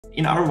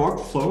In our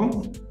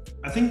workflow,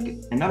 I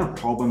think another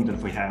problem that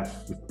we have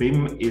with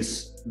BIM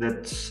is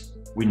that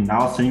we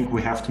now think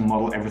we have to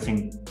model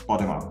everything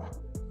bottom up.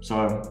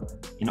 So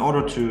in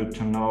order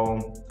to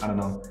know, I don't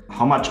know,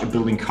 how much a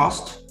building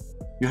costs,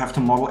 you have to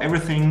model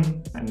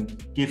everything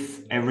and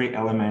give every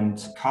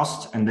element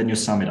cost, and then you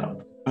sum it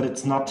up. But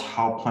it's not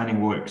how planning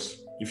works.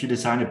 If you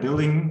design a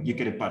building, you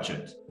get a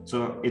budget.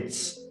 So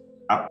it's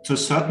up to a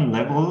certain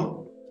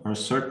level or a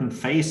certain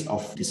phase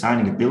of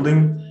designing a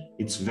building.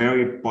 It's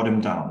very bottom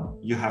down.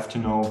 You have to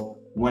know,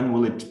 when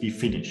will it be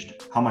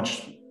finished? How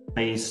much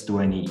space do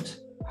I need?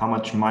 How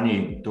much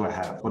money do I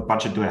have? What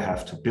budget do I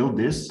have to build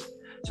this?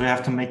 So you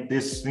have to make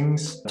these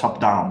things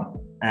top down.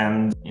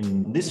 And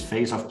in this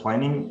phase of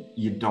planning,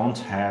 you don't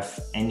have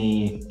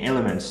any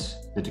elements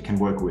that you can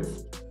work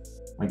with.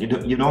 Like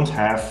you don't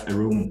have a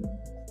room,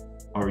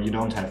 or you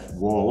don't have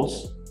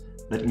walls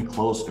that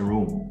enclose a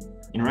room.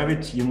 In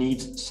Revit, you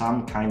need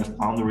some kind of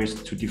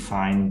boundaries to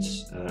define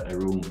a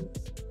room.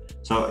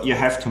 So you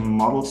have to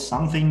model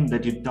something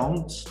that you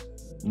don't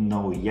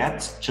know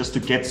yet, just to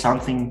get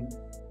something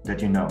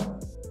that you know.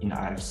 In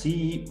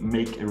IFC,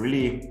 make a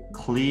really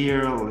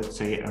clear, let's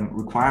say,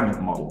 requirement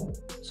model.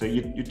 So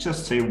you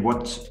just say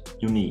what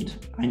you need.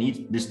 I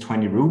need these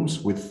 20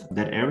 rooms with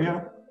that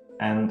area,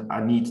 and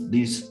I need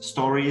these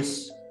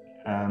stories,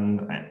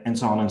 and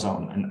so on and so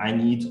on. And I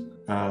need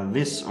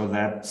this or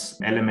that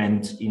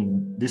element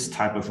in this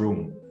type of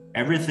room.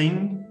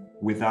 Everything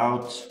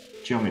without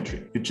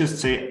geometry. You just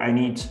say, I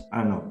need, I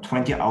don't know,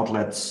 20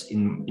 outlets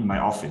in my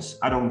office.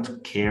 I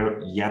don't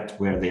care yet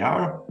where they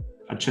are.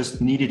 I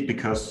just need it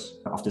because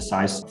of the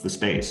size of the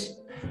space.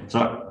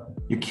 So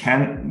you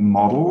can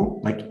model,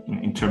 like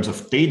in terms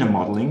of data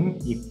modeling,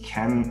 you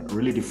can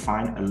really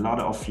define a lot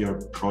of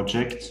your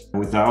project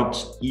without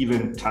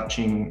even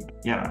touching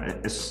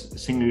a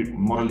single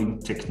modeling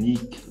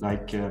technique,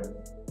 like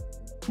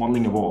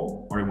modeling a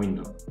wall or a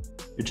window.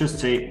 You just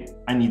say,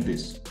 I need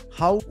this.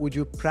 How would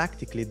you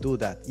practically do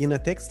that? In a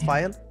text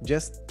file,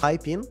 just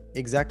type in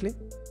exactly?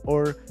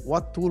 Or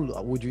what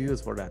tool would you use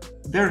for that?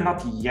 There are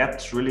not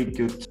yet really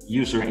good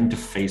user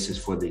interfaces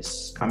for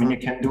this. I mean, you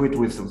can do it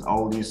with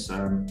all these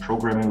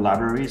programming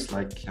libraries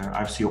like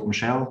IFC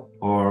OpenShell,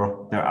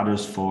 or there are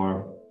others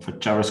for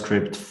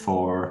JavaScript,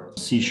 for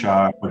C#,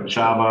 for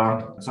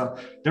Java. So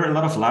there are a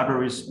lot of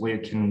libraries where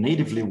you can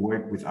natively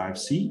work with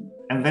IFC,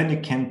 and then you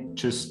can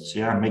just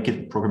make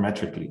it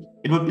programmatically.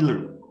 It would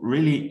be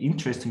really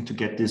interesting to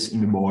get this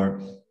in a more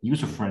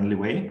user-friendly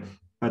way,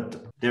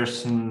 but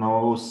there's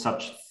no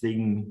such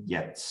thing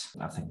yet,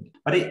 I think.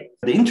 But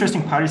the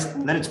interesting part is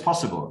that it's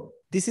possible.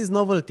 This is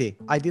novelty.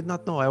 I did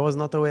not know. I was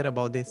not aware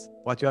about this.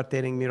 What you are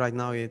telling me right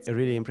now, it's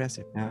really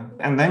impressive. Yeah.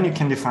 And then you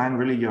can define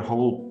really your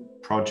whole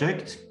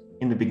project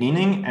in the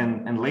beginning,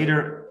 and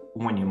later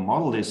when you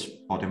model this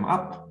bottom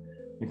up,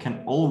 you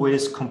can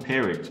always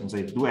compare it and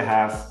say, do I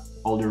have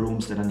all the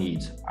rooms that I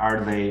need?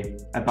 Are they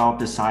about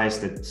the size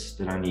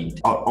that I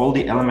need? Are all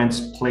the elements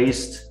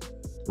placed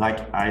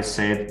like I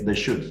said they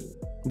should?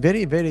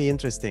 Very, very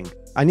interesting.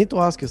 I need to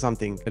ask you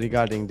something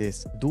regarding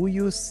this. Do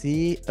you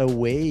see a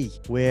way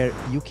where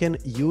you can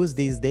use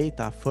this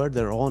data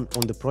further on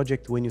the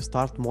project when you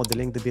start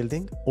modeling the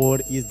building? Or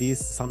is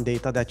this some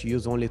data that you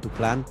use only to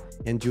plan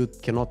and you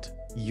cannot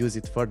use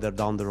it further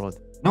down the road?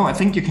 No, I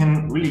think you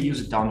can really use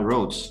it down the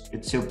road.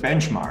 It's your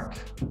benchmark,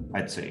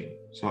 I'd say.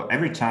 So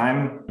every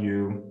time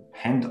you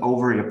hand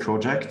over your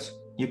project,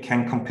 you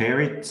can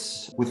compare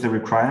it with the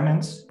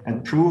requirements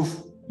and prove,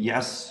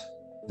 yes,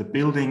 the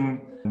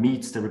building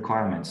meets the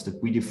requirements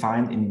that we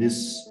defined in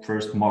this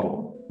first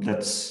model.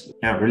 That's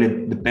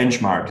really the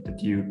benchmark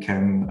that you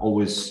can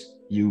always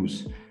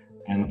use.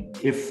 And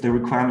if the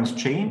requirements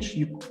change,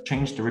 you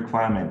change the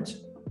requirement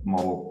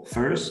model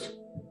first,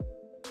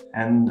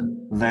 and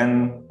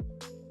then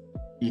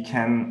you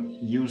can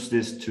use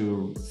this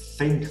to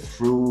think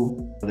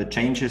through the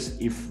changes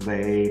if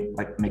they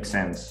make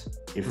sense,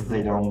 if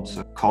they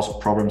don't cause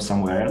problems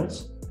somewhere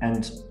else.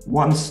 And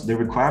once the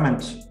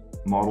requirement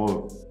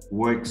model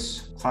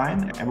works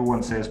fine,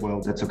 everyone says,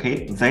 well, that's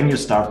okay, then you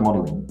start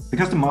modeling.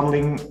 Because the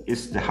modeling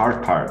is the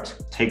hard part.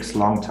 It takes a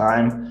long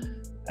time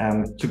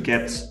to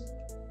get,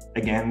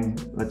 again,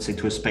 let's say,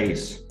 to a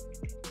space.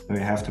 So you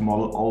have to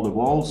model all the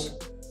walls,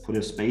 put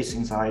a space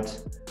inside,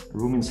 a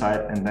room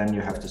inside, and then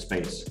you have the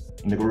space.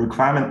 In the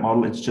requirement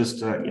model, it's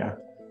just, I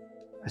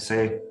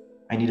say,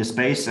 I need a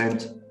space,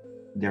 and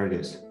there it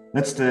is.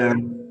 That's the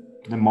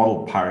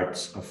model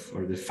part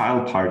or the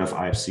file part of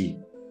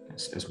IFC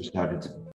as we started.